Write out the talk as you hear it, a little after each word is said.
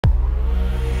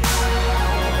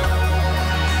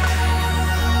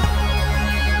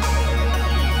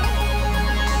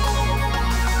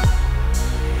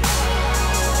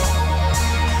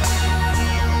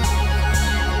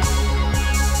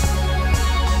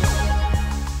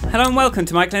Hello and welcome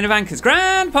to Michael and Ivanka's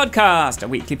Grand Podcast, a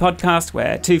weekly podcast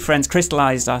where two friends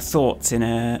crystallised our thoughts in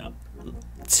a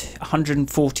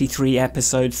 143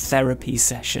 episode therapy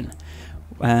session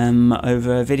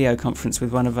over a video conference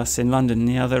with one of us in London and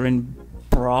the other in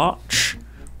Brach.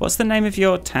 What's the name of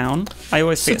your town? I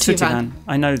always forget. Sutivan.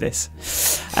 I know this.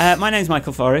 My name's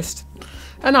Michael Forrest.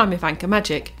 And I'm Ivanka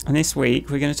Majic. And this week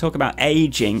we're going to talk about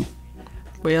ageing.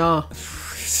 We are.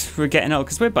 We're getting old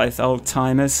because we're both old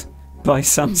timers by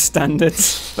some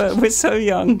standards, but we're so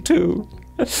young too.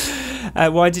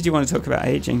 Why did you want to talk about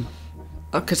ageing?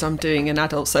 Because I'm doing an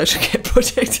adult social care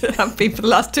project that I've been for the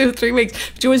last 2 or 3 weeks,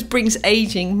 which always brings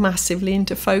ageing massively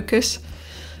into focus,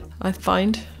 I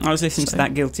find. I was listening to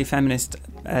that Guilty Feminist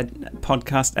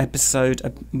podcast episode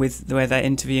where they're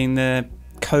interviewing the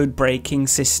code-breaking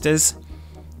sisters,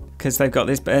 because they've got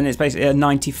this, and it's basically a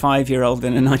 95-year-old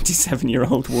and a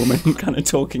 97-year-old woman kind of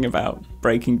talking about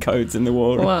breaking codes in the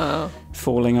war. Wow.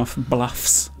 Falling off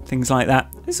bluffs, things like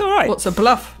that. It's all right. What's a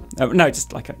bluff? No,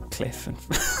 just like a cliff.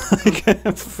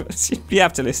 You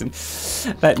have to listen.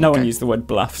 No one used the word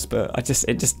bluffs, but I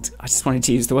just wanted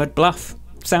to use the word bluff.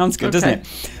 Sounds good, doesn't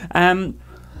it?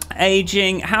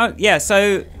 Aging,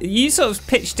 so you sort of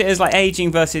pitched it as like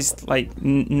aging versus like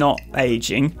not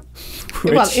aging.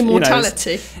 Which,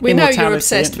 immortality. We know you're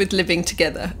obsessed with living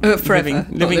together forever.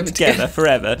 Living together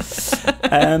forever.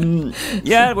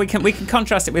 We can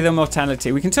contrast it with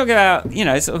immortality. We can talk about,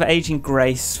 sort of aging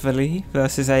gracefully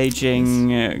versus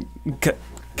aging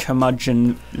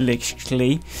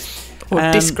curmudgeonly.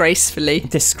 Or disgracefully.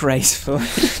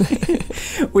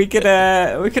 we could.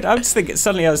 I'm just thinking.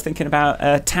 Suddenly, I was thinking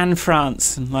about Tan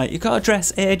France, and like, you got to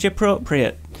dress age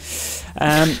appropriate.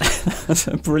 That's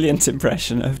a brilliant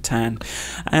impression of Tan.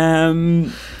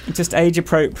 Just age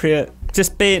appropriate.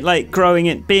 Just being like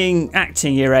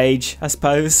acting your age, I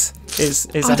suppose, is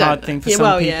a hard thing for some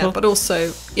people. Yeah, but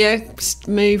also,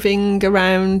 moving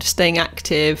around, staying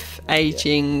active,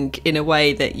 aging in a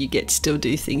way that you get to still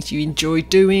do things you enjoy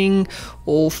doing,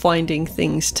 or finding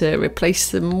things to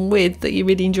replace them with that you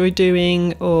really enjoy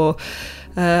doing, or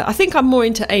I think I'm more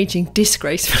into aging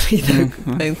disgracefully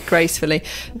than gracefully.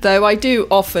 Though I do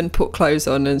often put clothes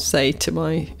on and say to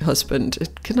my husband,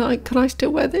 "Can I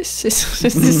still wear this? Is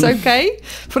this okay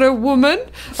for a woman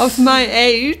of my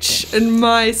age and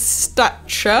my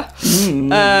stature?"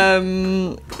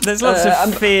 There's lots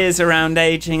of fears around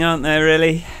aging, aren't there?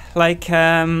 Really. Like,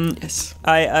 yes.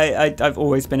 I've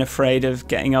always been afraid of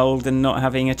getting old and not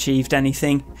having achieved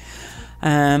anything.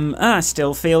 I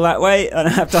still feel that way, and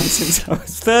I have done since I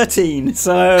was 13.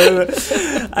 So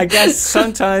I guess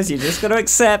sometimes you just got to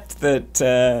accept that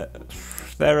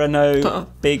there are no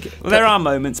big. Well, there are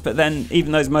moments, but then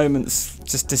even those moments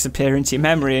just disappear into your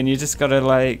memory, and you just got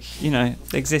to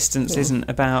existence isn't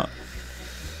about.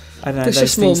 I don't know. There's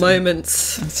just more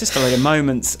moments. It's just a load of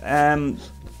moments. And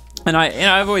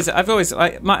I've always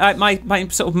like my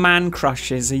sort of man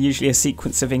crushes are usually a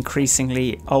sequence of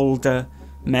increasingly older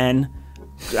men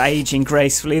aging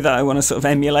gracefully that I want to sort of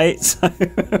emulate, so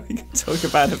we can talk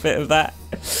about a bit of that.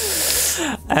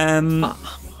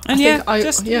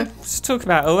 Just talk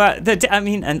about all that.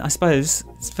 And I suppose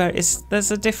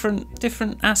there's a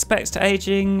different aspects to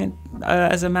aging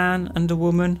as a man and a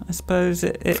woman. I suppose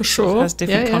it for sure has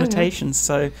different connotations.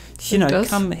 So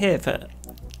come here for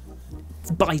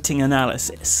biting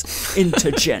analysis,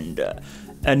 intergender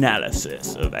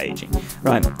analysis of aging.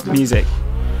 Right, music.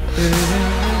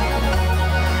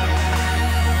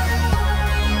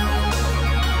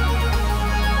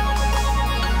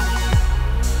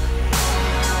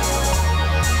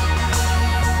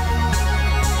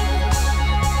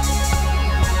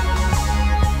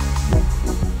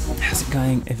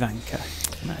 Going, Ivanka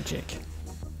Majic?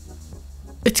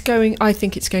 I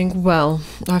think it's going well.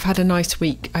 I've had a nice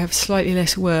week. I have slightly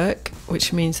less work,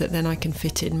 which means that then I can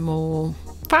fit in more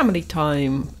family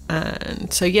time.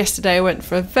 And so yesterday I went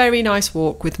for a very nice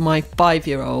walk with my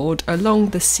 5-year-old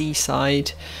along the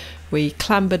seaside. We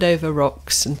clambered over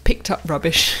rocks and picked up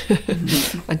rubbish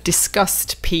and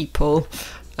discussed people,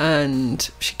 and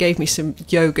she gave me some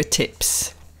yoga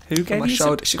tips. Who gave my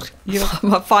shoulder?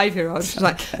 My 5-year-old. She was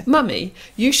like, "Mummy,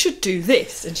 you should do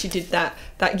this," and she did that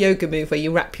yoga move where you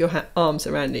wrap your arms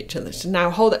around each other. She said,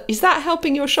 "Now hold it. Is that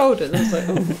helping your shoulder?" And I was like,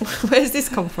 "Oh, where's this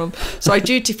come from?" So I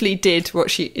dutifully did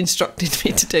what she instructed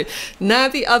me to do. Now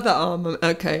the other arm.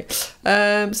 Okay. We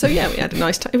had a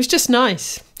nice time. It was just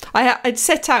nice. I'd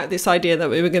set out this idea that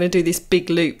we were going to do this big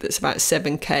loop that's about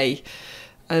 7K,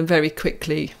 and very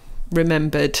quickly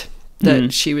remembered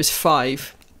that she was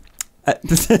 5.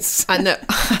 and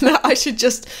that I should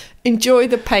just enjoy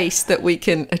the pace that we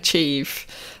can achieve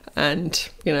and,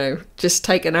 you know, just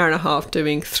take an hour and a half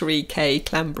doing 3K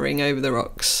clambering over the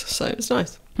rocks. So it's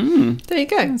nice. There you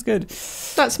go. That's good.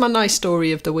 That's my nice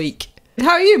story of the week.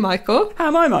 How are you, Michael? How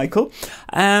am I, Michael?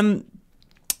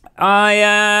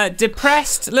 I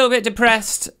depressed, a little bit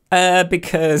depressed,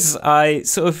 because I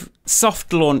sort of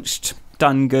soft launched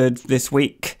Done Good this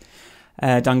week.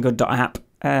 Donegood.app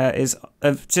is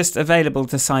just available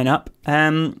to sign up.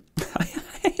 I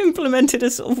implemented a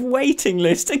sort of waiting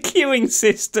list, a queuing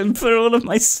system for all of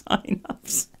my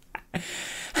sign-ups.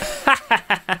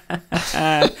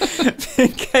 In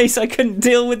case I couldn't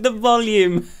deal with the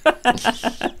volume of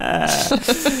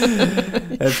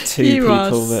two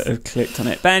people that have clicked on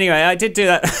it. But anyway, I did do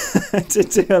that. I did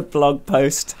do a blog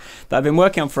post that I've been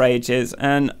working on for ages,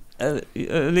 and at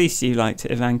least you liked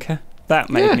it, Ivanka. That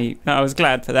made me. I was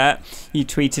glad for that. You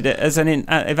tweeted it as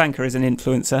Ivanka is an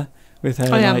influencer with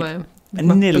her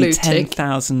nearly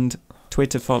 10,000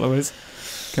 Twitter followers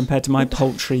compared to my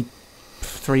paltry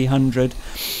 300.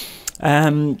 She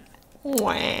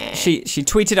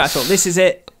tweeted it. I thought, this is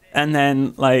it, and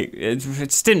then it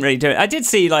just didn't really do it. I did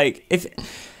see I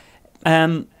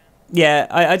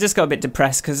just got a bit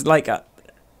depressed because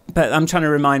but I'm trying to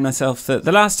remind myself that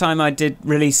the last time I did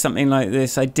release something like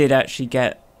this, I did actually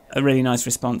get a really nice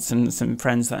response, and some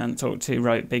friends that I hadn't talked to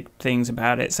wrote big things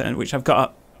about it, which I've got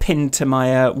up pinned to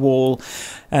my wall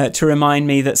to remind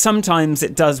me that sometimes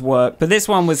it does work. But this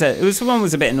one was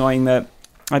a bit annoying, that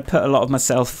I put a lot of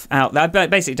myself out there. I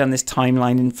basically done this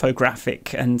timeline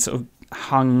infographic and sort of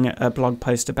hung a blog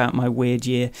post about my weird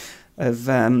year of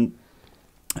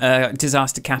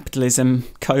disaster capitalism,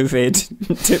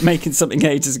 COVID, to making something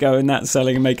ages ago and not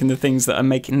selling, and making the things that I'm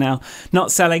making now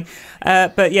not selling.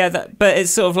 But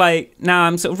it's sort of now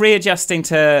I'm sort of readjusting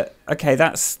to, okay,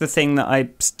 that's the thing that I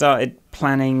started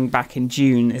planning back in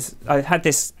June. I've had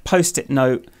this post-it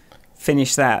note,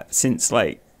 finish that since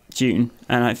June,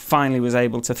 and I finally was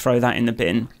able to throw that in the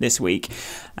bin this week.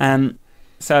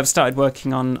 So I've started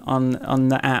working on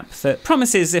the app that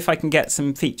promises, if I can get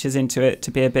some features into it,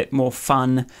 to be a bit more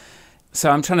fun. So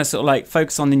I'm trying to sort of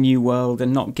focus on the new world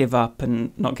and not give up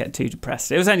and not get too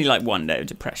depressed. It was only 1 day of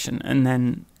depression, and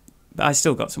then I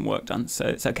still got some work done, so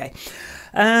it's okay.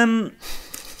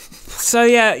 So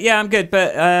yeah, I'm good.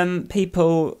 But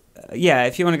people,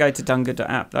 if you want to go to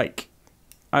Donegood.app,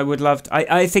 I would love to.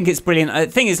 I think it's brilliant. The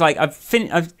thing is,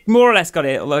 I've more or less got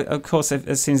it. Although, of course,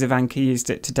 as soon as Ivanka used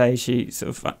it today, she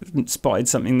sort of spotted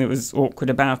something that was awkward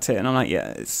about it, and I'm like,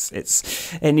 yeah,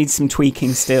 it needs some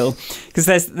tweaking still, because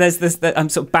there's this. I'm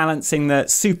sort of balancing the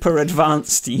super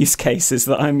advanced use cases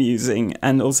that I'm using,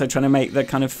 and also trying to make the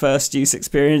kind of first use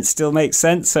experience still make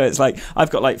sense. So it's I've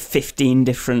got 15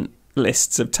 different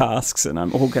lists of tasks, and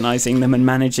I'm organising them and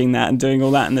managing that and doing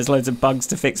all that, and there's loads of bugs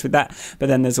to fix with that. But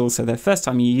then there's also the first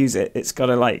time you use it, it's got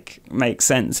to make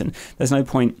sense, and there's no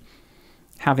point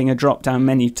having a drop down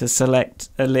menu to select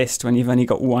a list when you've only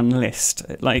got one list,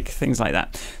 things like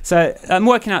that. So I'm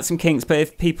working out some kinks, but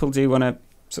if people do want to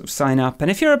sort of sign up, and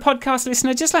if you're a podcast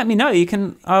listener, just let me know.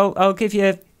 I'll give you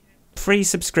a free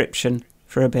subscription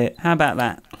for a bit. How about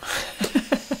that?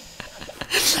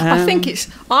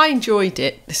 I enjoyed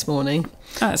it this morning.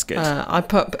 That's good. I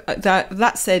put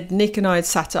that said, Nick and I had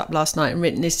sat up last night and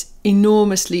written this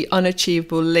enormously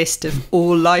unachievable list of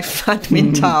all life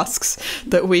admin tasks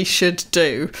that we should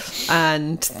do,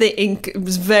 and it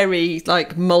was very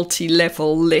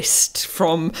multi-level list,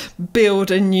 from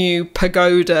build a new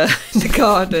pagoda in the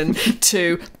garden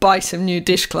to buy some new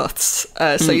dishcloths.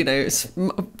 So it's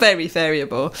very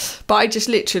variable. But I just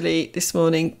literally this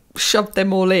morning shoved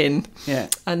them all in,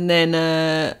 and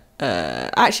then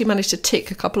actually managed to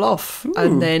tick a couple off. Ooh.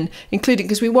 And then including,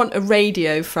 because we want a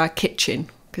radio for our kitchen,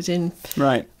 because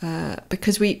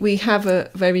we have a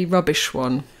very rubbish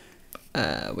one,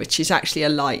 which is actually a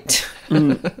light,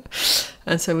 and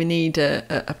so we need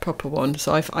a proper one.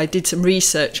 So I did some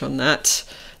research on that,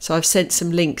 so I've sent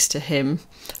some links to him,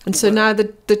 and so now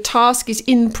the task is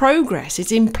in progress,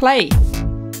 it's in play.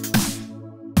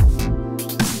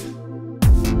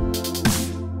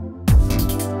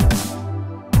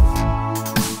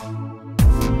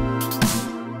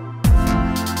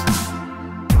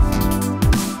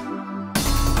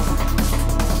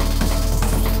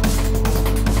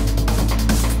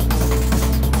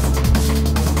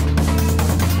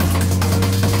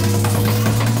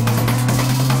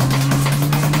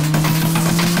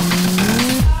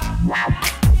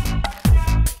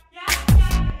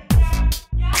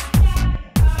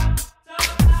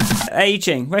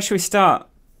 Aging. Where should we start?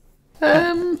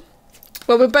 Well,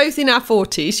 we're both in our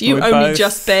 40s. You only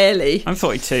just barely. I'm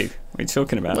 42. What are you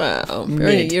talking about? Well,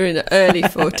 you're in the early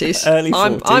 40s. Early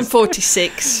 40s. I'm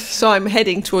 46, so I'm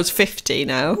heading towards 50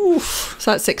 now. Oof.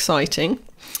 So that's exciting.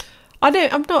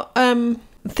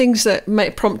 Things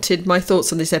that prompted my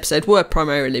thoughts on this episode were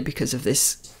primarily because of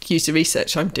this user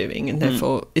research I'm doing, and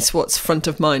therefore it's what's front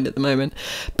of mind at the moment.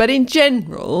 But in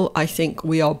general, I think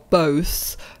we are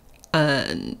both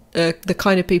the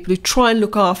kind of people who try and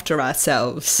look after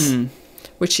ourselves,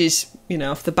 which is,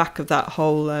 off the back of that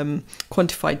whole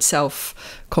quantified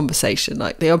self conversation.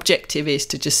 Like, the objective is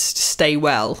to just stay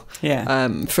well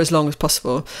for as long as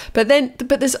possible. But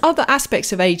there's other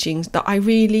aspects of aging that I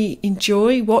really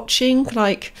enjoy watching.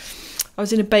 Like, I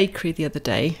was in a bakery the other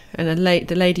day, and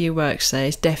the lady who works there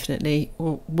is definitely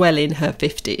well in her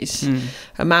 50s.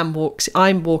 A man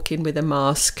I'm walking with a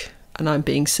mask and I'm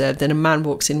being served. Then a man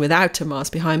walks in without a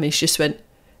mask behind me. She just went,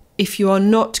 "If you are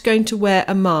not going to wear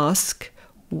a mask,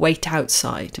 wait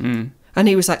outside." And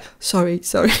he was like, sorry.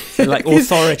 Like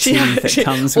authority that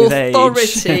comes with age.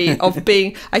 Authority of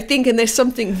being, I think, and there's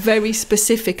something very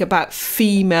specific about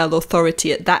female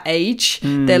authority at that age.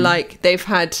 They're like, they've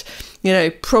had,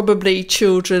 probably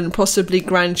children, possibly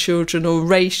grandchildren, or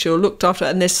raised or looked after,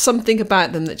 and there's something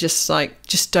about them that just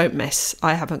don't mess.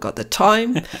 I haven't got the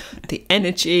time, the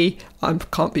energy, I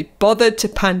can't be bothered to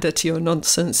pander to your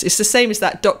nonsense. It's the same as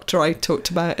that doctor I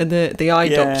talked about, and the eye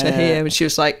doctor here, and she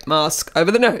was like, mask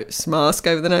over the nose.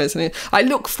 And I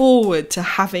look forward to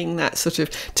having that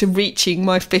to reaching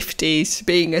my 50s,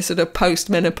 being a sort of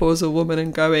post-menopausal woman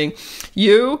and going,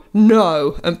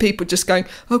 no, and people just going,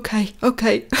 okay. I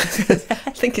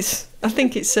think it's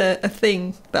a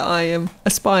thing that I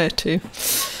aspire to.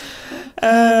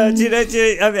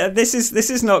 This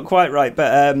is not quite right,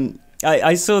 but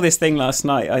I saw this thing last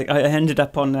night. I ended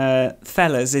up on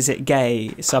Fellas, Is It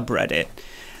Gay subreddit,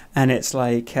 and it's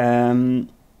like,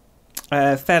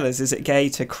 fellas, is it gay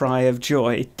to cry of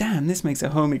joy? Damn, this makes a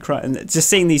homie cry. And just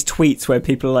seeing these tweets where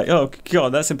people are like, oh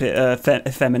god, that's a bit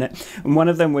effeminate. And one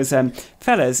of them was,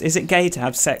 fellas, is it gay to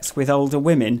have sex with older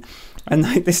women? And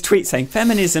like this tweet saying,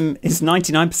 feminism is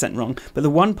 99% wrong, but the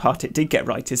one part it did get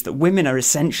right is that women are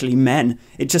essentially men.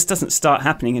 It just doesn't start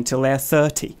happening until they're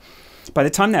 30. By the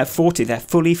time they're 40, they're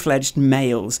fully fledged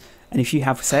males, and if you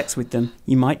have sex with them,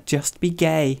 you might just be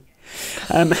gay.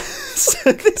 So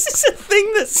this is a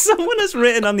thing that someone has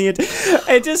written on the internet.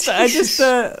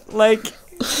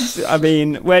 I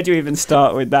mean, where do you even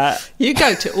start with that? You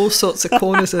go to all sorts of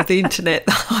corners of the internet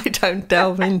that I don't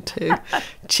delve into.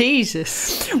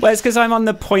 Jesus. Well, it's because I'm on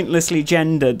the pointlessly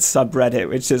gendered subreddit,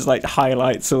 which is like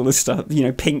highlights all the stuff,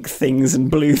 pink things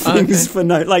and blue things for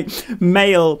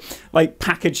male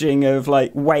packaging of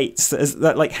weights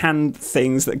that like hand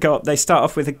things that go up. They start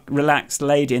off with a relaxed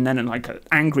lady, and then an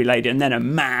angry lady, and then a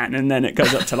man, and then it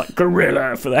goes up to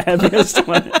gorilla for the heaviest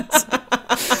ones.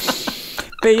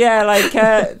 But yeah,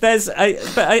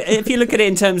 if you look at it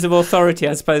in terms of authority,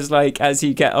 I suppose, as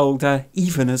you get older,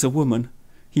 even as a woman,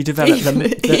 you develop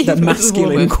the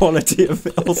masculine quality of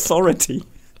authority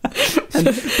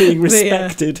and being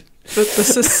respected. The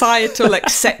societal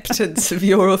acceptance of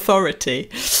your authority.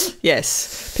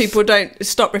 Yes, people don't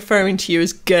stop referring to you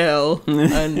as girl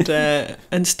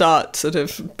and start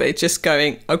just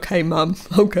going, okay, mum,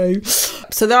 okay.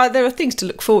 So there are things to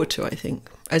look forward to, I think,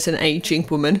 as an ageing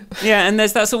woman. Yeah, and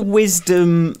there's that sort of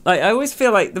wisdom. I always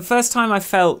feel like the first time I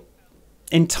felt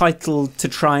entitled to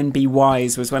try and be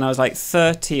wise was when I was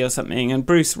 30 or something, and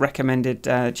Bruce recommended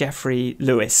Jeffrey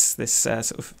Lewis, this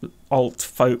sort of alt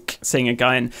folk singer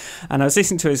guy, and I was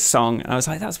listening to his song, and I was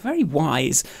like, that's very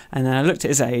wise. And then I looked at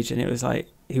his age, and it was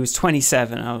he was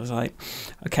 27. I was like,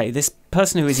 okay, this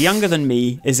person who is younger than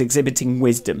me is exhibiting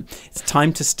wisdom. It's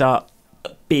time to start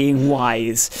being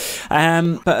wise.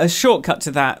 But a shortcut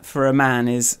to that for a man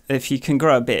is, if you can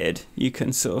grow a beard, you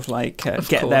can sort of get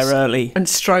there early and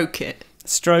stroke it.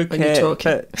 When you're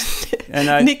talking.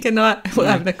 Nick and I were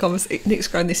having a conversation. Nick's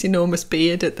growing this enormous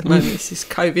beard at the moment. This is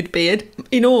COVID beard,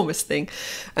 enormous thing,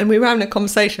 and we were having a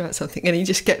conversation about something, and he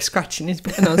just kept scratching his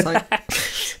beard, and I was like,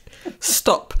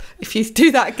 stop. If you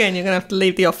do that again, you're going to have to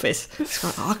leave the office.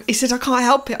 He said, I can't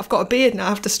help it. I've got a beard now. I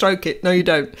have to stroke it. No, you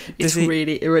don't. It's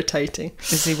really irritating.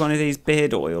 Is he one of these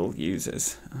beard oil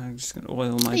users? I'm just going to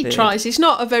oil my beard. He tries. He's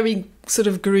not a very sort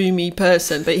of groomy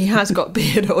person, but he has got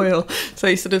beard oil. So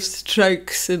he sort of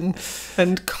strokes and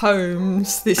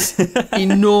combs this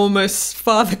enormous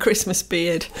Father Christmas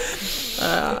beard.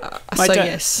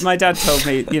 Yes. My dad told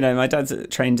me, my dad's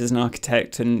trained as an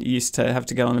architect and used to have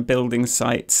to go on a building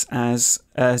sites as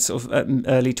sort of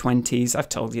early 20s. I've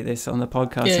told you this on the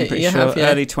podcast, I'm pretty sure.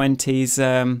 Early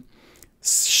 20s,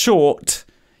 short,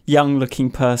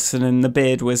 young-looking person, and the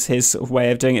beard was his sort of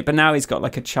way of doing it. But now he's got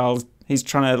a child. He's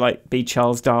trying to like be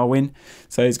Charles Darwin,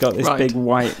 so he's got this big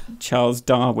white Charles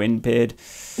Darwin beard.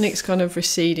 Nick's kind of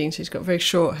receding, so he's got very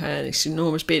short hair and this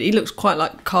enormous beard. He looks quite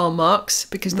like Karl Marx,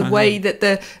 because the way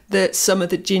that some of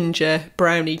the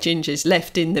brownie gingers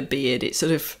left in the beard, it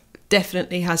sort of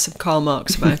definitely has some Karl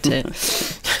Marx about it.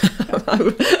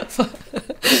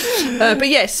 But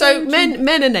yeah, so men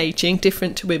and aging,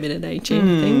 different to women and aging,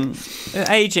 I think.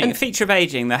 Aging, feature of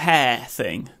aging, the hair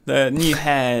thing, the new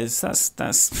hairs. That's.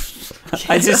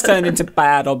 I just turned into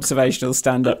bad observational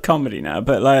stand-up comedy now.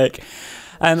 But like,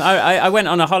 I went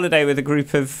on a holiday with a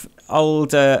group of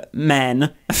older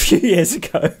men a few years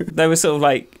ago. They were sort of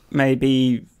like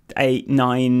maybe 8,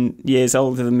 9 years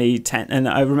older than me, 10, and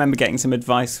I remember getting some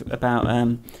advice about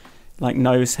like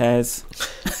nose hairs.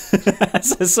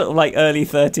 As a sort of like early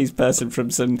 30s person from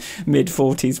some mid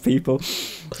 40s people,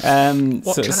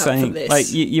 sort of saying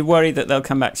like you worry that they'll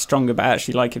come back stronger, but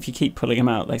actually like if you keep pulling them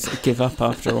out, they sort of give up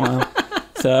after a while.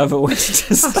 So I've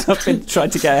always I've been trying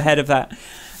to get ahead of that.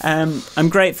 I'm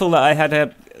grateful that I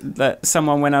had that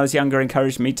someone when I was younger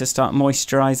encouraged me to start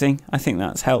moisturising. I think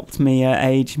that's helped me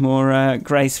age more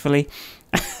gracefully.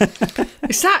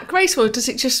 Is that graceful, or does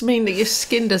it just mean that your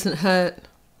skin doesn't hurt?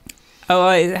 Oh,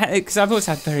 because I've always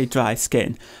had very dry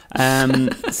skin,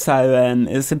 so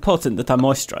it's important that I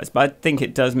moisturise. But I think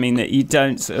it does mean that you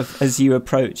don't sort of, as you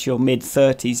approach your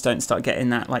mid-30s, don't start getting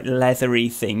that like leathery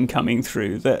thing coming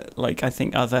through that, like, I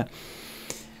think other.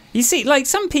 You see, like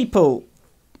some people,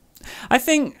 I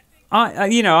think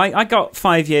I got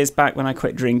 5 years back when I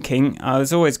quit drinking. I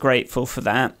was always grateful for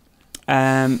that,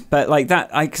 but like that,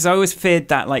 because I always feared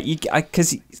that, like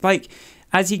because like.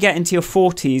 As you get into your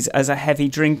 40s as a heavy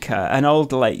drinker and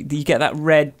older, like you get that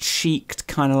red-cheeked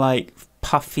kind of like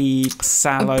puffy,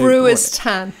 sallow... A brewer's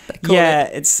tan, they call it.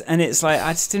 It's like,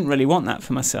 I just didn't really want that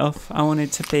for myself. I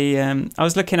wanted to be... I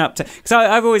was looking up to... Because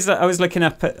I was looking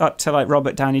up to like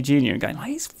Robert Downey Jr. and going, like,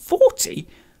 he's 40?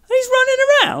 He's running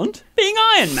around being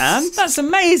Iron Man? That's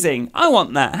amazing. I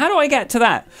want that. How do I get to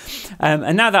that?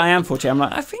 And now that I am 40, I'm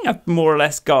like, I think I've more or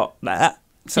less got that.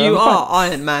 So you are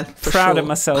Iron Man, for proud sure. of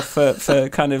myself for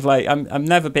kind of like I've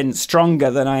never been stronger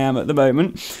than I am at the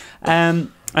moment,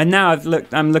 and now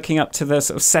I'm looking up to the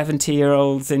sort of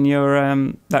 70-year-olds in your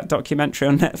that documentary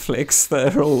on Netflix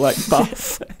that are all like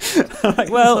buff. I'm like,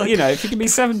 well, you know, if you can be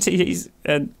 70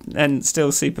 and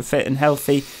still super fit and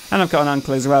healthy, and I've got an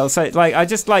uncle as well, so like I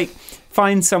just like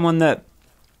find someone that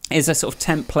is a sort of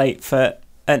template for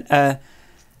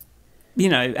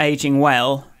aging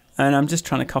well. And I'm just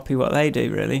trying to copy what they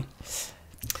do, really.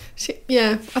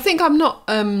 Yeah, I think I'm not...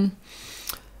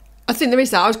 I think there is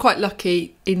that. I was quite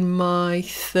lucky in my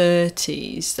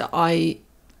 30s that I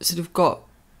sort of got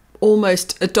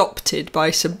almost adopted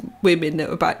by some women that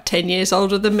were about 10 years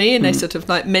older than me, and they sort of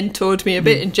like mentored me a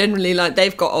bit, and generally like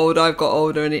they've got older, I've got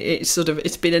older, and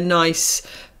it's been a nice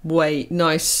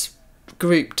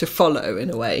group to follow in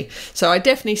a way. So I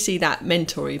definitely see that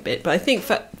mentoring bit. But I think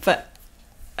for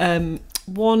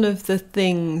one of the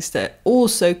things that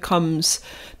also comes,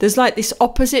 there's like this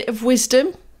opposite of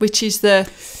wisdom, which is I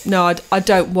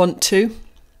don't want to,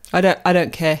 I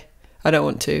don't care, I don't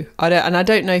want to, and I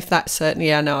don't know if that's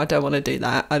certainly, I don't want to do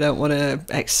that, I don't want to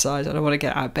exercise, I don't want to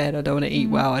get out of bed, I don't want to eat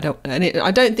well, I don't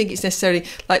think it's necessarily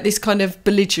like this kind of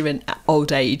belligerent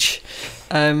old age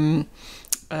that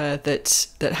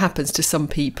happens to some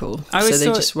people, so they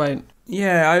just won't.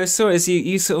 Yeah, I saw it as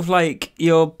you sort of like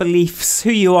your beliefs,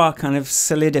 who you are kind of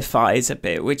solidifies a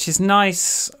bit, which is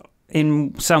nice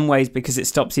in some ways because it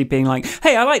stops you being like,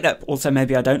 hey, I like that. Also,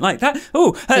 maybe I don't like that.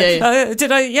 Oh, did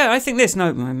I? Yeah, I think this.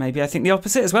 No, maybe I think the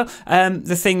opposite as well.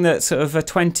 The thing that sort of a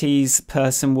 20s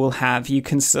person will have, you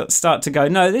can start to go,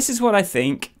 no, this is what I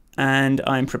think, and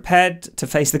I'm prepared to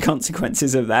face the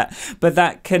consequences of that. But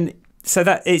that can... So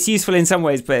that it's useful in some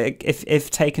ways, but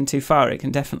if taken too far, it can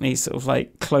definitely sort of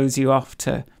like close you off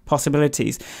to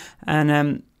possibilities.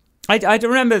 And I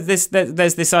remember this.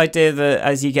 There's this idea that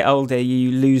as you get older,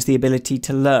 you lose the ability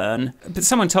to learn. But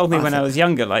someone told me when I was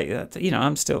younger, like,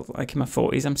 I'm still like in my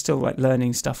 40s. I'm still like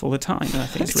learning stuff all the time, and I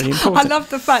think it's really important. I love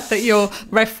the fact that your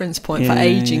reference point for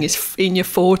aging is in your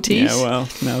 40s. Yeah, well,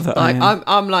 now that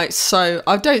I'm like, so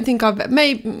I don't think I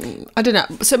don't know.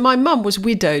 So my mum was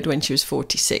widowed when she was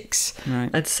 46, right.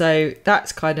 And so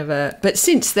that's kind of but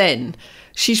since then,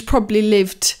 she's probably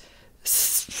lived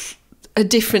a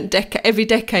different decade. Every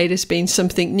decade has been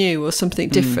something new or something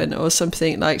different or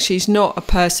something, like she's not a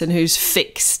person who's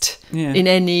fixed in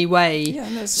any way.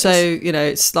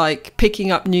 It's like picking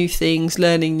up new things,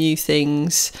 learning new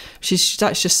things.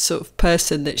 That's just sort of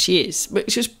person that she is,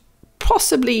 which is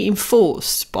possibly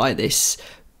enforced by this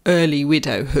early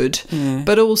widowhood,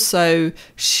 but also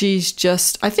she's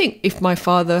just, I think if my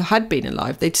father had been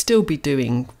alive, they'd still be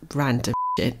doing random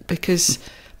shit, because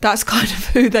that's kind of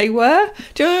who they were.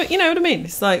 Do you know what I mean?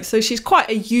 It's like, so she's quite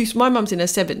a youth. My mum's in her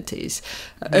 70s,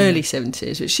 early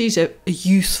 70s, but she's a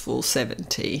youthful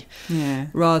 70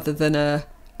 rather than a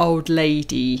old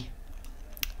lady.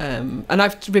 And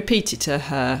I've repeated to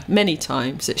her many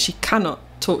times that she cannot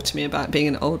talk to me about being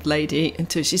an old lady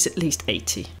until she's at least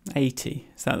 80. 80,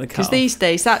 is that the cut? Because these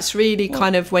days, that's really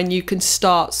kind of when you can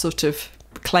start sort of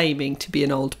claiming to be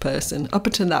an old person. Up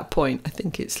until that point, I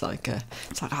think it's like,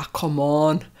 come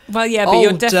on. Well, yeah, but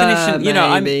your definition, you know,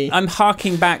 I'm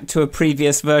harking back to a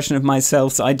previous version of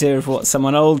myself's idea of what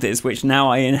someone old is, which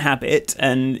now I inhabit,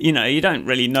 and, you know, you don't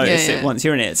really notice it once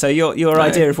you're in it. So your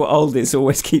idea of what old is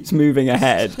always keeps moving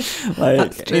ahead.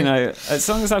 Like, you know, as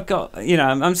long as I've got, you know,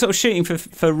 I'm sort of shooting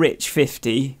for rich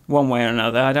 50 one way or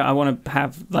another. I want to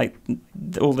have, like,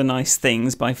 all the nice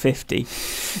things by 50.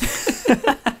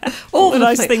 all the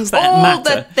nice things that matter.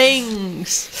 All the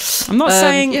things. I'm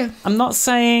not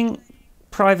saying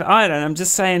private island, I'm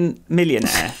just saying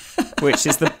millionaire, which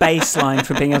is the baseline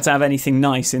for being able to have anything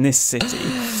nice in this city.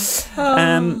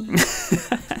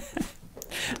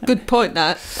 Good point,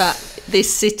 that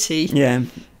this city. Yeah.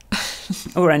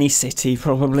 Or any city,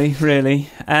 probably, really.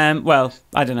 Well,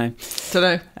 I don't know.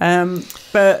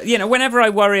 But, you know, whenever I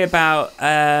worry about...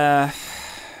 I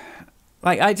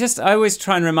always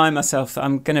try and remind myself that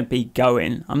I'm going to be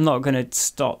going. I'm not going to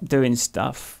stop doing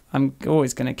stuff. I'm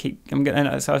always going to keep...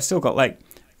 So I've still got, like,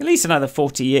 at least another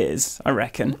 40 years, I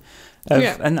reckon.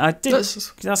 And I did...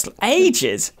 That's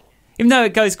ages. Even though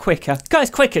it goes quicker. It goes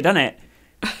quicker, doesn't it?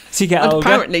 So you get older.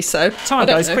 Apparently so. Time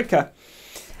goes quicker.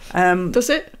 Does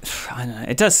it? I don't know.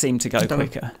 It does seem to go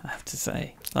quicker, I have to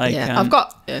say. Like, I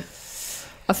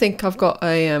think I've got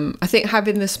a... I think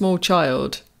having the small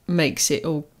child makes it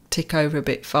all tick over a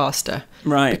bit faster,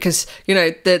 right? Because, you know,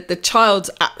 the child's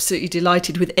absolutely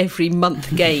delighted with every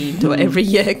month gained or every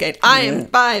year gained. I am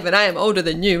 5 and I am older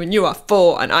than you, and you are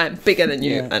 4 and I am bigger than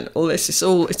you, and all this is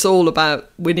it's all about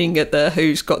winning at the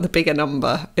who's got the bigger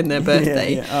number in their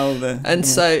birthday.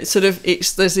 So sort of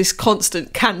there's this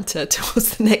constant canter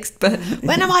towards the next birth.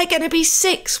 When am I going to be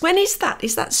 6? When is that?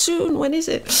 Is that soon? When is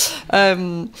it? I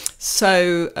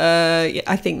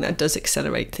think that does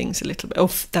accelerate things a little bit, or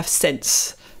the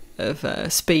sense of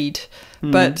speed.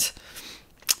 But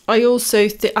I also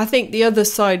I think the other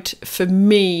side for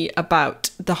me about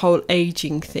the whole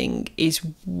aging thing is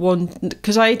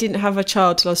because I didn't have a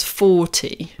child till I was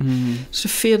 40, so I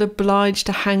feel obliged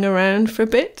to hang around for a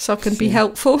bit so I can be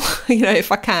helpful, you know,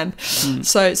 if I can.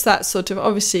 So it's that sort of,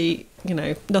 obviously, you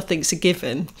know, nothing's a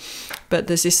given, but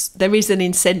there is an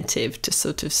incentive to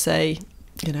sort of say,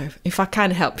 you know, if I can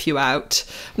help you out,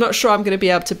 I'm not sure I'm going to be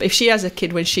able to. If she has a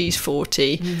kid when she's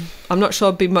 40, I'm not sure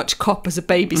I'll be much cop as a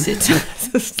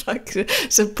babysitter. It's like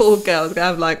some poor girl's going to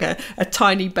have like a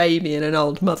tiny baby and an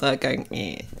old mother going,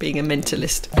 being a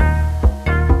mentalist.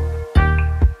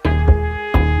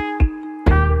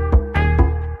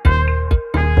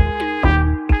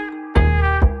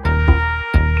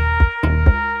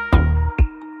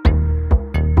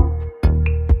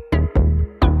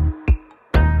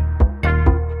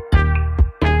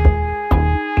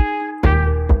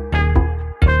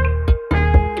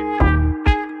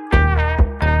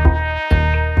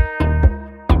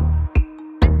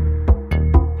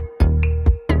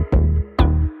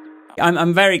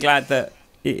 I'm very glad that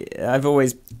I've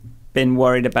always been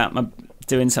worried about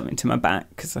doing something to my back,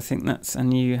 because I think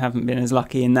and you haven't been as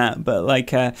lucky in that, but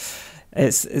like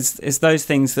it's those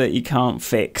things that you can't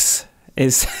fix.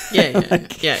 You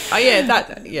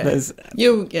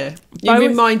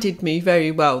reminded me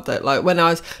very well that, like, when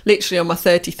I was literally on my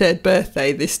 33rd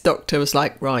birthday, this doctor was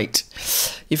like, right,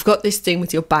 you've got this thing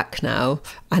with your back now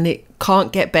and it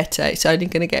can't get better, it's only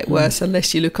going to get worse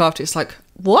unless you look after it. It's like,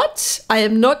 what? I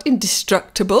am not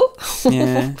indestructible?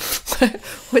 Yeah.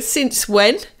 Since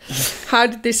when? How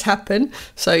did this happen?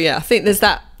 So yeah, I think there's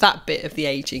that bit of the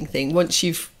aging thing. Once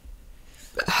you've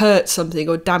hurt something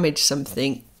or damaged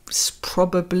something, it's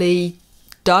probably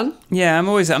done. Yeah, I'm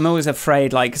always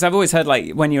afraid, like, because I've always heard,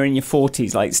 like, when you're in your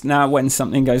 40s, like, now when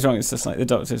something goes wrong, it's just like the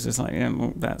doctor's just like, yeah,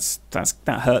 well,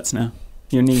 that hurts now.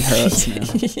 Your knee hurts now.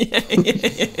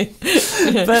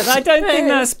 But I don't think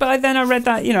that's. But then I read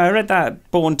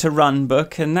that Born to Run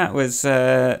book, and that was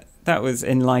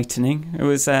enlightening. It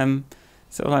was sort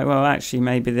of like, well, actually,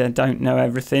 maybe they don't know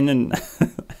everything, and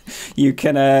you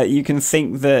can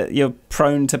think that you're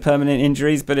prone to permanent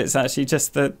injuries, but it's actually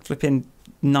just the flipping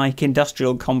Nike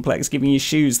industrial complex giving you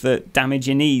shoes that damage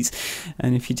your knees,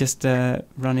 and if you just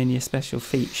run in your special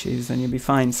feet shoes, then you'll be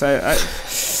fine. So.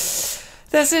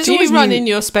 Do you run in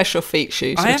your special feet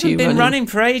shoes? I haven't been running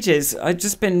for ages. I've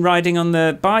just been riding on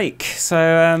the bike, so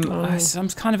I'm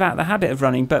kind of out of the habit of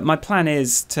running. But my plan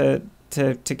is to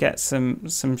get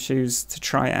some shoes to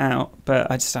try it out, but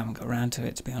I just haven't got around to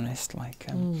it, to be honest.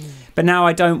 But now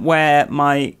I don't wear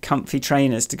my comfy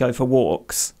trainers to go for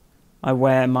walks. I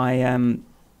wear my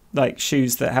like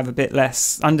shoes that have a bit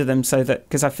less under them, so that,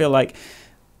 because I feel like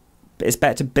it's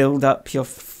better to build up your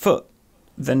foot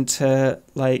than to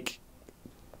like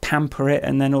pamper it,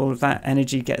 and then all of that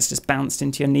energy gets just bounced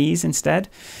into your knees instead,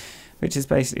 which is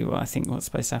basically what I think what's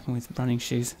supposed to happen with running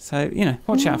shoes. So,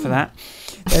 watch out for that.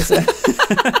 There's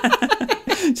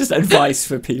just advice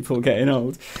for people getting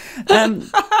old.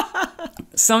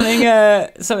 Something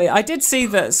I did see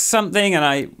that something, and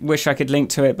I wish I could link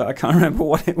to it, but I can't remember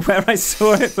where I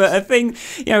saw it. But a thing,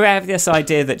 we have this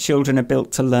idea that children are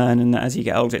built to learn, and that as you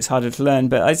get older, it's harder to learn.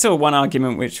 But I saw one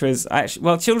argument which was actually,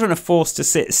 well, children are forced to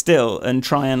sit still and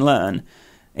try and learn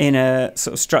in a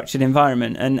sort of structured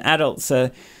environment, and adults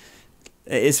are.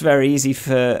 It's very easy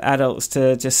for adults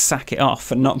to just sack it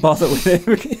off and not bother with it.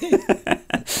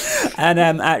 And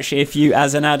actually, if you,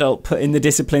 as an adult, put in the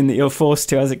discipline that you're forced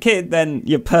to as a kid, then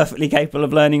you're perfectly capable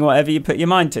of learning whatever you put your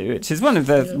mind to, which is one of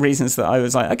the reasons that I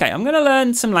was like, okay, I'm going to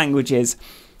learn some languages.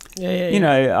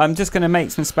 I'm just going to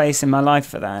make some space in my life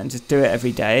for that and just do it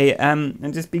every day,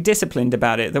 and just be disciplined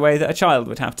about it the way that a child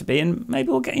would have to be, and maybe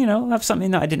we'll get, have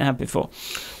something that I didn't have before.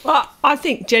 Well, I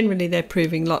think generally they're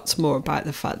proving lots more about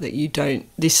the fact that you don't,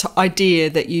 this idea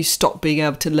that you stop being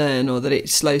able to learn or that it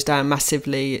slows down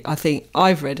massively. I think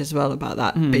I've read as well about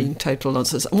that being total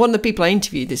nonsense. One of the people I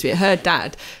interviewed this week, her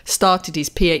dad started his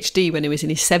PhD when he was in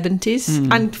his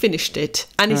 70s and finished it,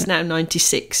 and is now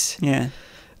 96. Yeah.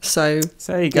 So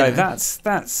there you go. That's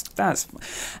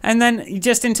and then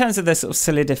just in terms of the sort of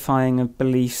solidifying of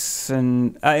beliefs,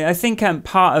 and I think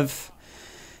part of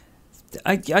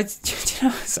I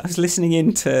was listening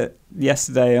into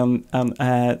yesterday on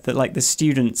the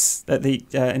students, the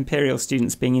Imperial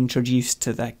students being introduced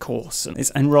to their course, and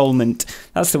it's enrollment.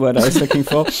 That's the word I was looking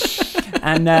for.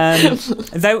 And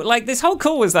they this whole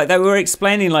call was they were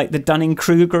explaining the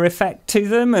Dunning-Kruger effect to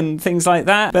them and things like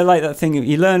that. But that thing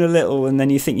you learn a little and then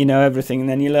you think you know everything, and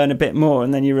then you learn a bit more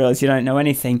and then you realise you don't know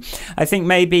anything. I think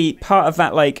maybe part of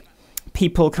that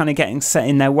people kind of getting set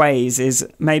in their ways is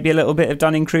maybe a little bit of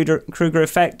Dunning-Kruger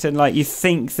effect, and you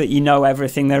think that you know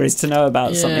everything there is to know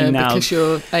about something now because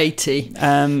you're 80.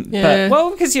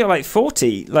 But because you're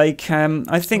 40.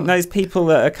 I think those people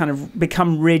that are kind of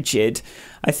become rigid,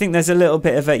 I think there's a little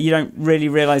bit of you don't really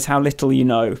realise how little you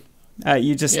know.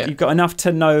 You've got enough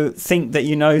to think that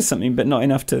you know something, but not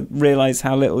enough to realise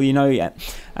how little you know yet.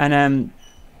 And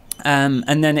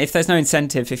then if there's no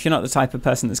incentive, if you're not the type of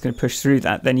person that's going to push through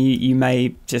that, then you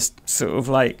may just sort of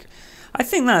I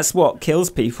think that's what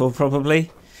kills people probably.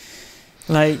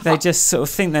 They just sort of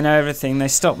think they know everything, they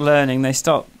stop learning, they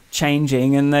stop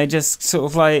changing, and they just sort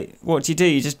of what do?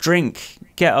 You just drink,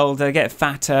 get older, get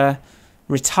fatter,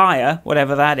 retire,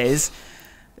 whatever that is.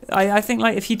 I think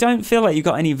if you don't feel like you've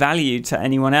got any value to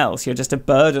anyone else, you're just a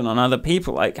burden on other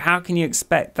people. How can you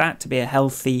expect that to be a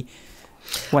healthy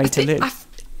way to live?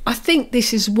 I think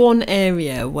this is one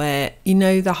area where,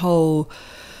 the whole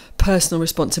personal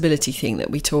responsibility thing that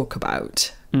we talk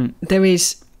about,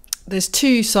 there's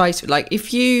two sides.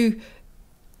 If you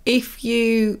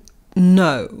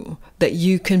know that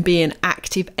you can be an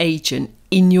active agent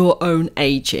in your own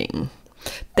aging,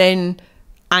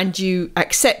 and you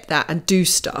accept that and do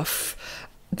stuff,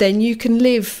 then you can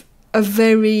live a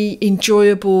very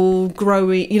enjoyable,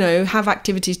 growing, have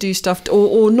activities, do stuff,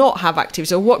 or not have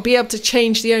activities, or be able to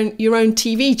change your own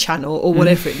TV channel or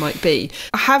whatever it might be.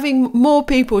 Having more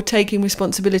people taking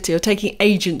responsibility or taking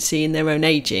agency in their own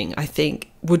aging, I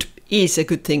think, is a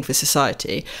good thing for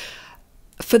society.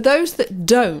 For those that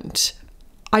don't,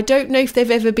 I don't know if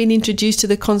they've ever been introduced to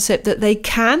the concept that they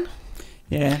can.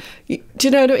 Yeah. Do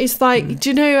you know what it's like? Do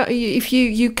you know if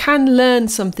you can learn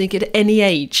something at any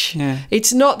age? Yeah.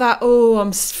 It's not that,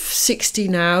 I'm 60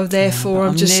 now, therefore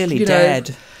I'm just nearly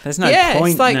dead. There's no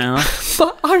point now.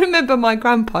 I remember my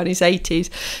grandpa in his 80s.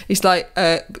 He's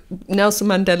Nelson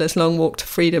Mandela's Long Walk to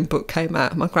Freedom book came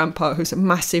out. My grandpa, who's a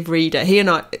massive reader, he and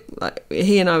I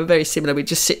were very similar. We'd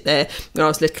just sit there when I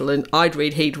was little, and I'd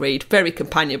read, he'd read. Very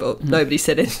companionable. Nobody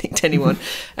said anything to anyone,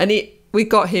 and we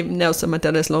got him Nelson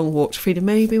Mandela's Long Walk to Freedom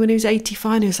maybe when he was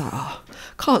 85. He was like,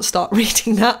 can't start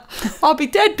reading that. I'll be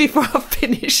dead before I've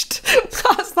finished.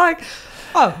 I was like,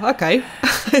 okay.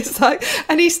 It's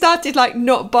and he started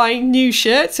not buying new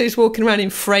shirts. So he's walking around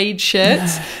in frayed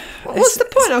shirts. What's the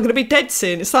point? I'm going to be dead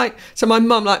soon. It's like, so my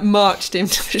mum like marched him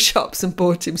to the shops and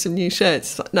bought him some new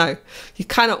shirts. It's like, no, you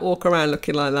cannot walk around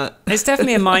looking like that. It's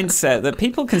definitely a mindset that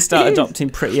people can start adopting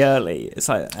pretty early. It's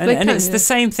like, and it's the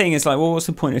same thing. It's like, well, what's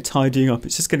the point of tidying up?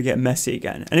 It's just going to get messy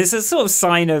again. And it's a sort of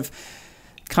sign of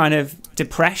kind of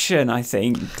depression, I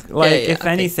think. Like, if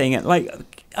anything, like,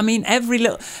 I mean, every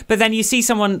little. But then you see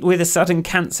someone with a sudden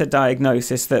cancer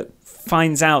diagnosis that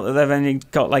finds out that they've only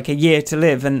got like a year to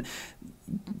live, and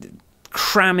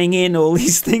cramming in all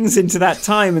these things into that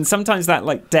time, and sometimes that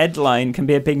like deadline can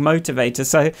be a big motivator.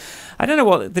 So I don't know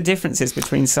what the difference is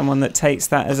between someone that takes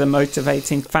that as a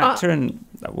motivating factor and,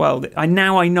 well, I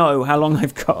know how long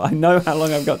I've got. I know how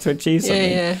long I've got to achieve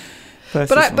something.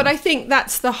 But I think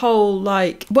that's the whole,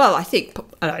 like, well, I think,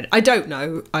 I don't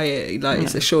know,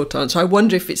 it's a short answer. I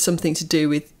wonder if it's something to do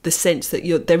with the sense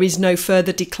that there is no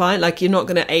further decline. Like, you're not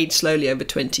going to age slowly over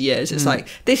 20 years. It's like,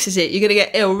 this is it. You're going to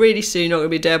get ill really soon. You're not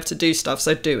going to be able to do stuff,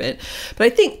 so do it. But I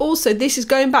think also this is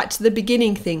going back to the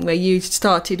beginning thing where you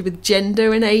started with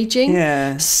gender and aging.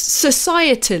 Yeah.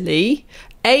 Societally,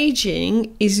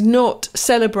 aging is not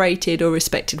celebrated or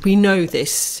respected. We know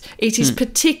this. It is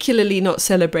particularly not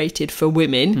celebrated for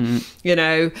women. You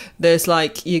know, there's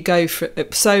like, you go for,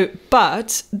 so,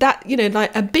 but that, you know,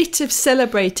 like a bit of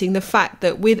celebrating the fact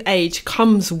that with age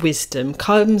comes wisdom,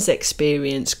 comes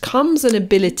experience, comes an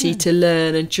ability to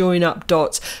learn and join up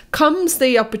dots, comes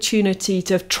the opportunity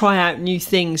to try out new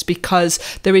things, because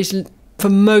there is, for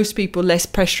most people, less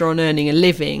pressure on earning a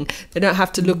living. They don't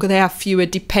have to look, they have fewer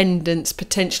dependents,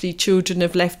 potentially children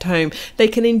have left home. They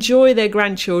can enjoy their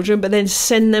grandchildren, but then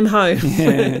send them home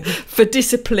for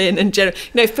discipline and you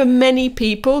know, for many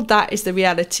people, that is the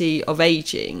reality of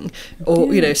aging,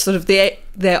 or, you know, sort of their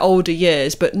older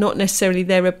years, but not necessarily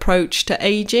their approach to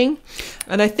aging.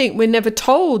 And I think we're never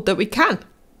told that we can.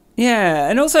 Yeah,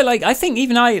 and also, like, I think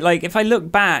even if I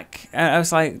look back, I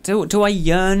was like, do I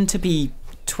yearn to be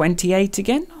 28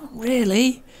 again? Not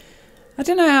really. I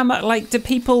don't know how much, like, do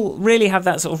people really have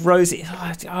that sort of rosy,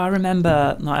 I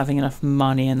remember not having enough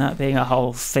money and that being a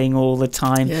whole thing all the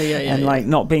time, like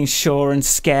not being sure and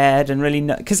scared and really,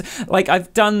 because like I've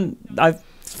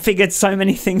figured so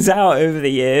many things out over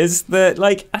the years that,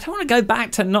 like, I don't want to go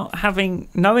back to not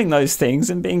knowing those things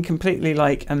and being completely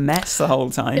like a mess the whole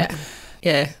time.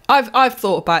 Yeah, I've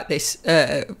thought about this.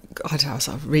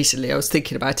 Recently I was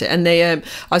thinking about it, and I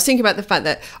was thinking about the fact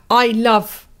that I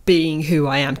love being who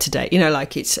I am today. You know,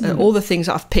 like, it's all the things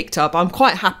that I've picked up. I'm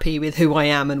quite happy with who I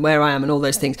am and where I am and all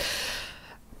those things.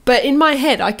 But in my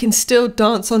head, I can still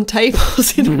dance on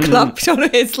tables in a club.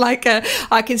 It's like I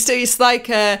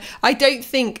don't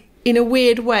think in a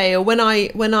weird way, or when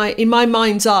I in my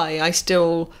mind's eye, I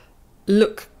still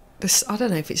look. I don't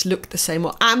know if it's looked the same,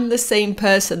 or I'm the same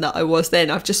person that I was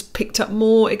then. I've just picked up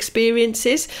more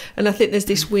experiences, and I think there's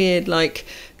this weird, like,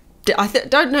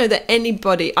 don't know that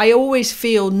anybody, I always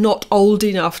feel not old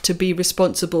enough to be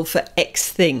responsible for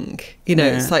X thing. You know,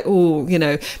 it's like, oh, you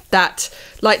know, that,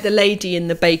 like the lady in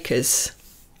the Bakers.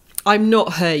 I'm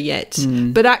not her yet,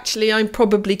 but actually I'm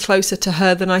probably closer to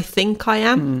her than I think I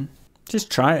am. Just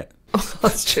try it. Oh,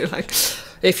 that's true. Like,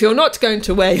 if you're not going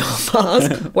to wear your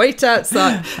mask, wait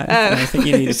outside. I think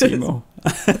you need a few more.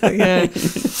 Yeah,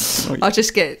 I'll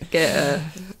just get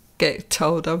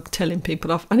told. I'm telling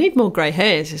people off. I need more grey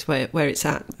hairs. Is where it's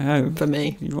at for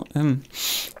me.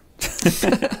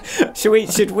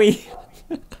 Should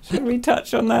we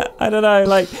touch on that? I don't know.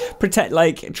 Like,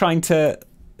 trying to.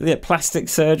 Yeah, plastic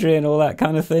surgery and all that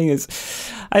kind of thing is.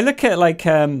 I look at, like,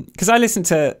 because I listen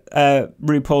to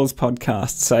RuPaul's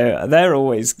podcast, so they're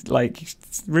always like,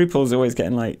 RuPaul's always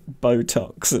getting like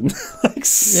Botox and like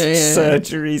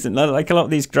surgeries, and like a lot of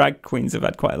these drag queens have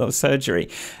had quite a lot of surgery.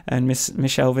 And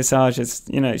Michelle Visage is,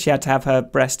 you know, she had to have her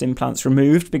breast implants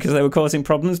removed because they were causing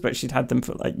problems, but she'd had them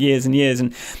for like years and years,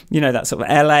 and you know, that sort of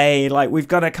LA, like, we've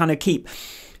got to kind of keep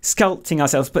sculpting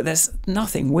ourselves, but there's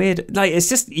nothing weird. Like, it's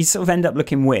just, you sort of end up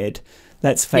looking weird,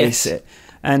 let's face it.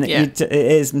 And it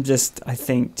is just, I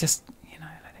think, just, you know,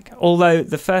 let it go. Although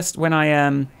the first, when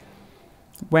I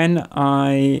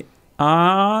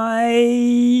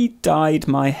dyed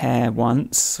my hair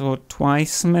once or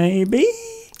twice maybe.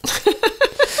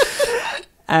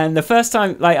 And the first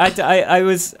time, like,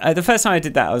 the first time I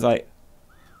did that, I was like,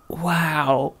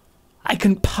 wow, I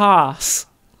can pass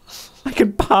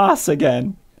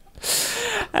again.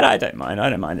 And I don't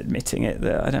mind admitting it,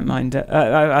 that I don't mind it.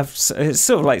 It's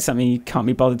sort of like something you can't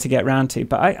be bothered to get around to,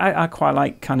 but I quite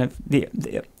like kind of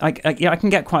I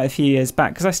can get quite a few years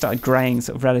back, because I started greying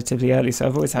sort of relatively early, so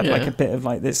I've always had like a bit of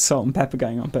like this salt and pepper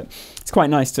going on. But it's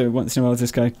quite nice to once in a while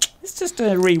just go, let's just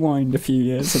rewind a few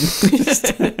years.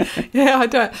 And I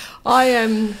don't.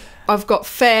 I've got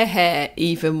fair hair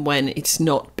even when it's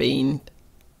not been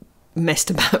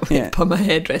messed about with by my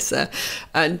hairdresser,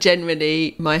 and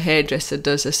generally my hairdresser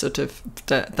does a sort of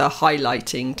the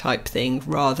highlighting type thing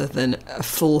rather than a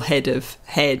full head of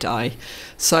hair dye.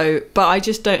 So, but I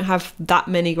just don't have that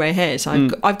many grey hairs.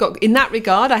 I've got in that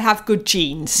regard, I have good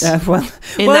genes.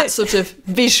 That sort of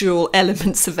visual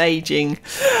elements of aging.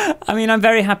 I mean, I'm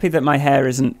very happy that my hair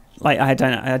isn't like, I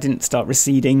didn't start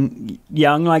receding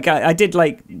young. Like I did,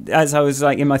 like as I was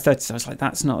like in my 30s, I was like,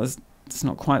 it's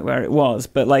not quite where it was,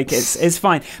 but like it's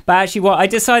fine. But actually, what I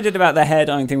decided about the hair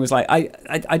dyeing thing was like,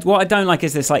 what I don't like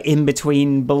is this like in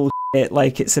between bullshit.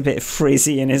 Like it's a bit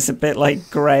frizzy and it's a bit like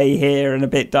grey here and a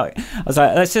bit dark. I was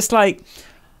like, let's just like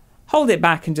hold it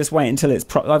back and just wait until it's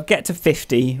I'll get to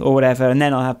 50 or whatever, and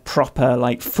then I'll have proper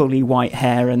like fully white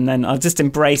hair, and then I'll just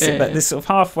embrace it. But this sort of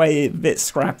halfway, a bit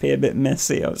scrappy, a bit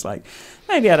messy, I was like,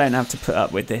 maybe I don't have to put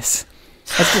up with this.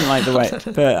 I just didn't like the way,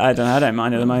 but I don't know. I don't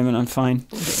mind at the moment. I'm fine.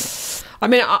 I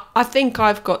mean, I think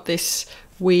I've got this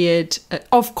weird...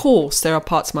 of course, there are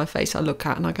parts of my face I look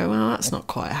at and I go, well, that's not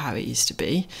quite how it used to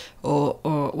be. Or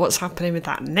what's happening with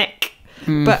that neck?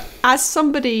 But as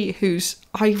somebody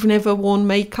I've never worn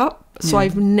makeup, so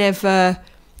I've never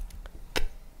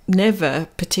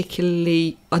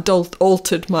particularly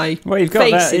altered my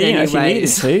face in any way. If you needed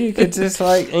to, you could just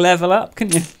like level up,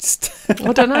 couldn't you?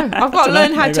 I don't know. I've got to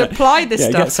learn how to apply this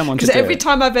stuff, because every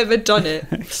time I've ever done it,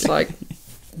 it's like,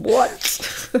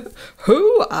 what?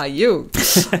 Who are you?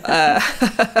 Just get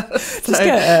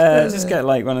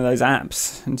like one of those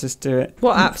apps and just do it.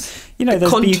 What apps? You know,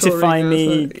 those beautify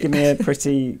me, give me a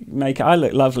pretty makeup. I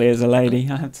look lovely as a lady,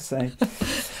 I have to say.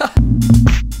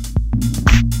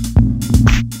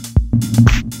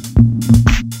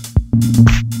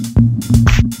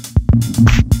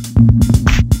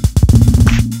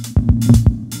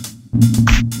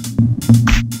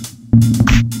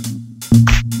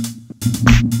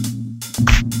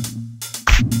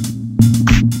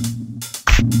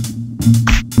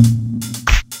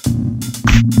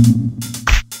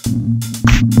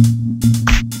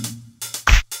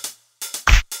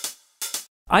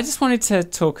 I just wanted to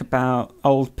talk about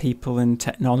old people and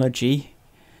technology,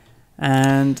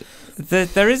 and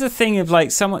there is a thing of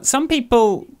like some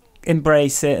people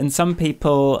embrace it, and some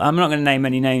people, I'm not going to name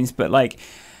any names, but like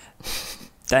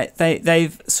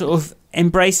they've sort of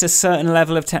embraced a certain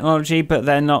level of technology, but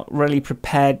they're not really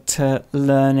prepared to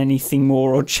learn anything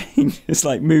more or change. It's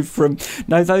like move from,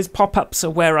 no, those pop-ups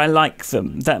are where I like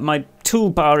them, that my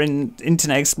toolbar in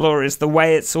Internet Explorer is the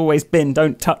way it's always been,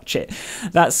 don't touch it.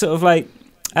 That's sort of like,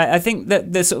 I think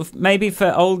that the sort of, maybe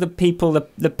for older people,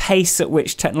 the pace at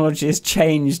which technology has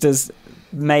changed has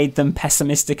made them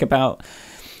pessimistic about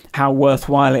how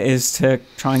worthwhile it is to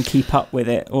try and keep up with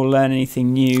it or learn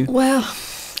anything new. Well,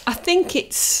 I think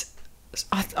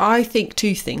I think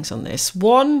two things on this.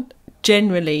 One,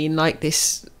 generally in like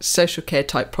this social care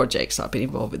type projects I've been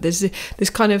involved with, there's this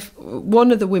kind of,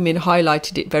 one of the women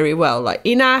highlighted it very well. Like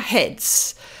in our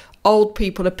heads, old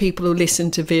people are people who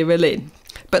listen to Vera Lynn.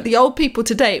 But the old people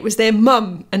today, it was their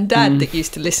mum and dad that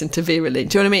used to listen to Vera Lynn.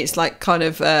 Do you know what I mean? It's like kind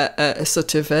of a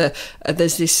sort of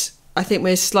there's this, I think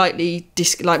we're slightly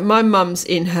like my mum's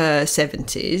in her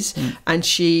 70s and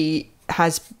she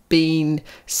has been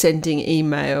sending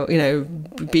email, you know,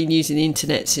 been using the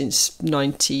internet since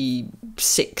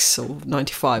 96 or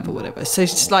 95 or whatever. So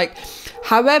it's like,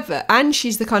 however, and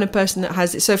she's the kind of person that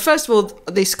has it. So first of all,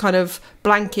 this kind of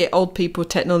blanket old people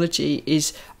technology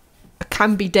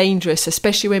can be dangerous,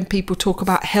 especially when people talk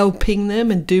about helping them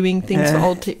and doing things for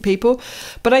old people.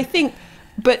 But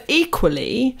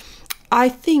equally, I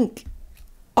think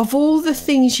of all the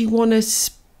things you want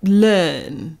to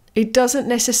learn, it doesn't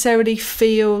necessarily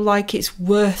feel like it's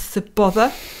worth the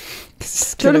bother. Do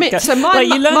you know what I mean? So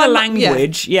you learn a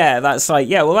language, that's like,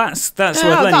 that's worth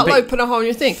learning. That'll open a whole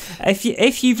new thing.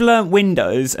 If you've learnt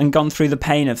Windows and gone through the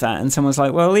pain of that, and someone's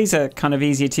like, well, these are kind of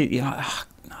easier to, you're like, oh,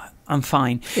 I'm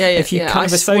fine. If you kind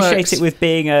of associate it with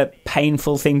being a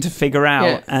painful thing to figure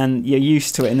out and you're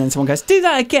used to it, and then someone goes, do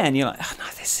that again, you're like, oh no,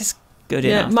 this is good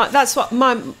enough. That's what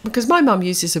because my mum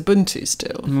uses Ubuntu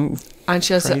still. Ooh, and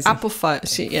she has an Apple phone.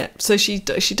 So she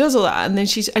does all that, and then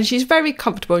she's very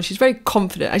comfortable and she's very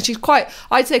confident, and she's quite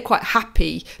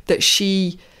happy that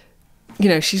she, you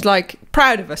know, she's like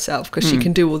proud of herself because she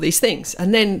can do all these things.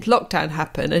 And then lockdown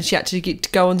happened and she had to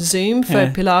go on Zoom for a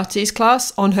Pilates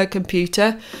class on her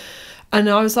computer. And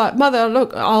I was like, Mother,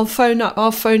 look, I'll phone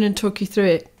and talk you through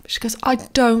it. She goes, I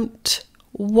don't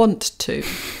want to.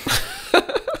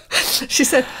 She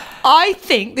said, I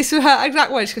think, this was her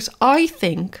exact words, she goes, I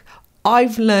think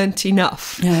I've learnt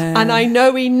enough Yeah. and I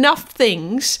know enough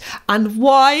things, and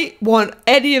why want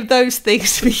any of those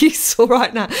things to be useful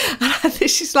right now? And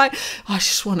she's like, I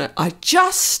just want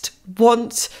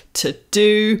to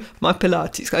do my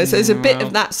Pilates class. So there's a bit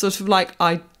of that sort of like,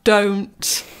 I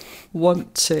don't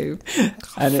want to.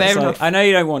 And Fair enough. I know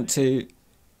you don't want to,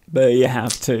 but you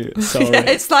have to. Sorry. Yeah,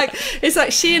 it's like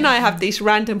she and I have these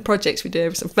random projects we do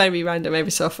very random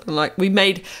every so often. Like we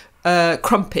made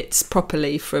crumpets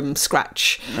properly from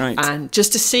scratch, right, and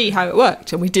just to see how it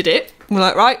worked, and we did it. We're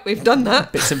like, right, we've done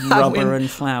that. Bits of rubber and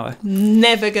flour.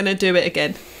 Never going to do it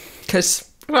again,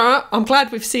 because I'm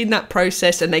glad we've seen that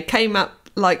process, and they came up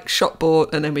like shop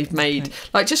bought, and then we've made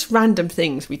like just random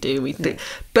things we do.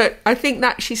 But I think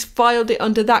that she's filed it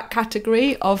under that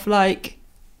category of like,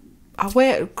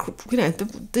 where, you know,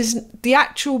 there's the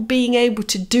actual being able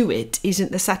to do it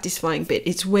isn't the satisfying bit.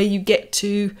 It's where you get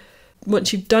to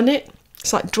once you've done it.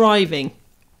 It's like driving.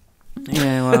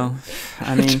 Yeah, well,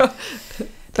 I mean,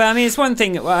 but I mean, it's one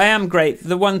thing.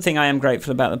 The one thing I am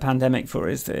grateful about the pandemic for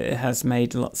is that it has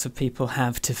made lots of people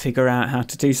have to figure out how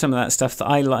to do some of that stuff that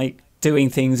I like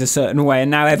doing things a certain way, and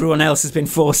now everyone else has been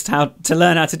forced to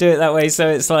learn how to do it that way. So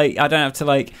it's like I don't have to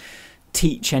like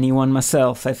teach anyone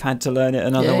myself. They've had to learn it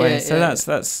another way. So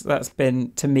that's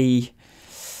been to me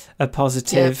a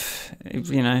positive,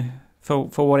 you know, for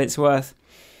what it's worth.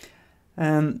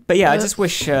 But yeah, I just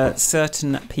wish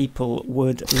certain people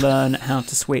would learn how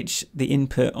to switch the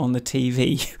input on the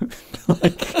TV.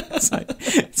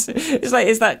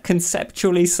 Is that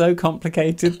conceptually so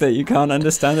complicated that you can't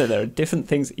understand it? There are different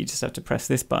things that you just have to press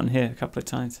this button here a couple of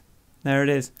times. There it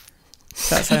is. Is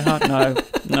that so hard?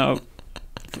 No.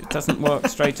 It doesn't work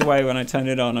straight away when I turn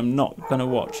it on. I'm not going to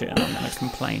watch it, and I'm going to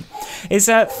complain. Is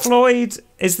Floyd?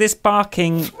 Is this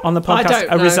barking on the podcast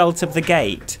a result of the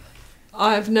gate?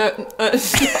 I have no.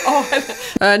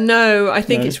 No, I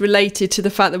think it's related to the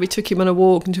fact that we took him on a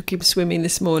walk and took him swimming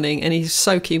this morning, and he's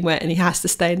soaking wet, and he has to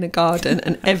stay in the garden.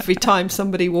 And every time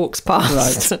somebody walks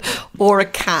past, or a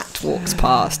cat walks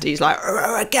past, he's like,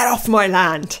 "Get off my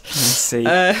land!" I see.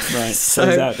 Right, so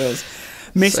he's outdoors.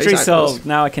 Mystery solved.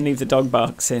 Now I can leave the dog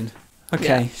barks in.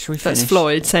 Okay, shall we finish? That's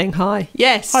Floyd saying hi.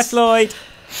 Yes. Hi, Floyd.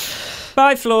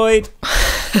 Bye, Floyd.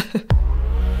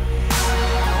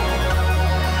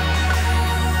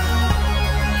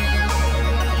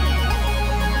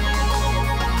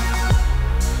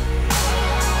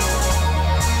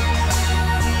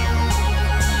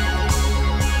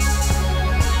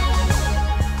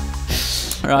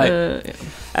 Right.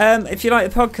 If you like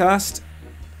the podcast,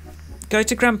 go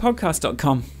to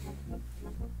grandpodcast.com.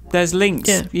 There's links.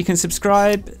 Yeah. You can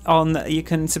subscribe on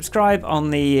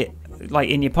the like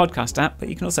in your podcast app, but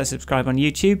you can also subscribe on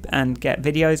YouTube and get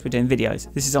videos. We're doing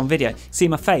videos. This is on video. See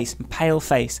my face, my pale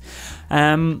face.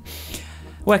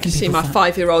 Where can see my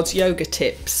 5-year-old's yoga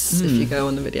tips if you go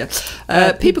on the video?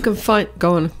 People can find.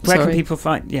 Go on. Where can people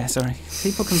find? Yeah, sorry.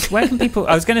 People can. Where can people?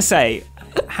 I was going to say,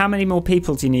 how many more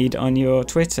people do you need on your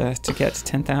Twitter to get to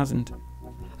 10,000?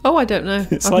 Oh, I don't know.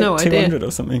 It's I've like no 200 idea.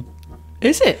 Or something.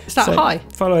 Is it? Is that high?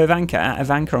 Follow Ivanka at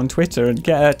Ivanka on Twitter and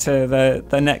get her to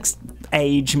the next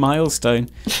age milestone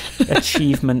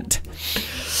achievement.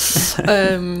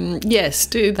 Yes,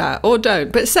 do that or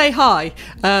don't, but say hi,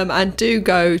 and do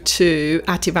go to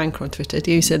at Ivanka on Twitter.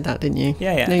 You said that, didn't you?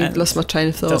 Yeah. No, you lost my train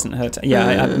of thought. Doesn't hurt.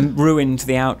 Yeah, I ruined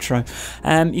the outro.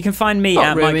 You can find me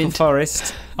at Michael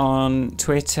Forrest on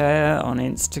Twitter, on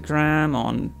Instagram,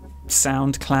 on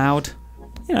SoundCloud,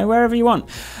 you know, wherever you want.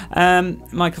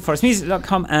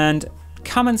 MichaelForrestMusic.com, and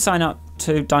come and sign up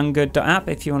to donegood.app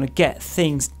if you want to get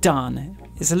things done.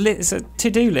 It's a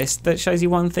to-do list that shows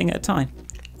you one thing at a time.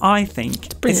 I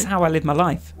think this is how I live my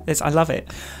life. I love it,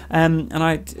 and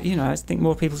I think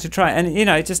more people should try it.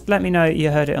 And just let me know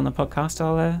you heard it on the podcast.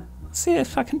 I'll see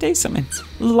if I can do something.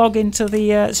 Log into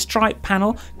the Stripe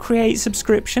panel, create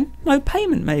subscription, no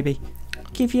payment, maybe.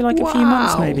 Give you like a few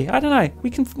months, maybe. I don't know.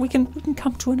 We can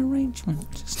come to an arrangement.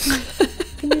 Just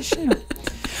give me a shout.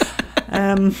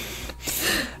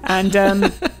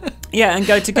 Yeah, and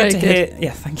go to good to hear.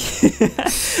 Yeah, thank you.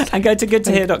 And go to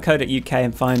goodtohear.co.uk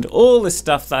and find all the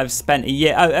stuff that I've spent a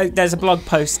year. There's a blog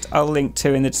post I'll link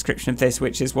to in the description of this,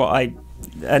 which is what I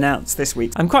announced this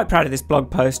week. I'm quite proud of this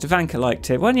blog post. Ivanka liked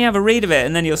it. Why don't you have a read of it,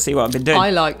 and then you'll see what I've been doing.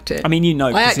 I liked it. I mean,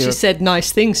 I actually said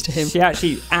nice things to him. She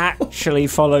actually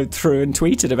followed through and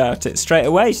tweeted about it straight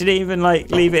away. She didn't even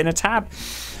leave it in a tab.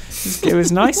 It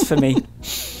was nice for me.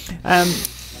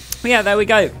 Yeah, there we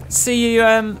go. See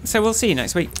you. So we'll see you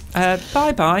next week. Bye.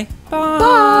 Bye.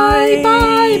 Bye.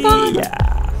 Yeah.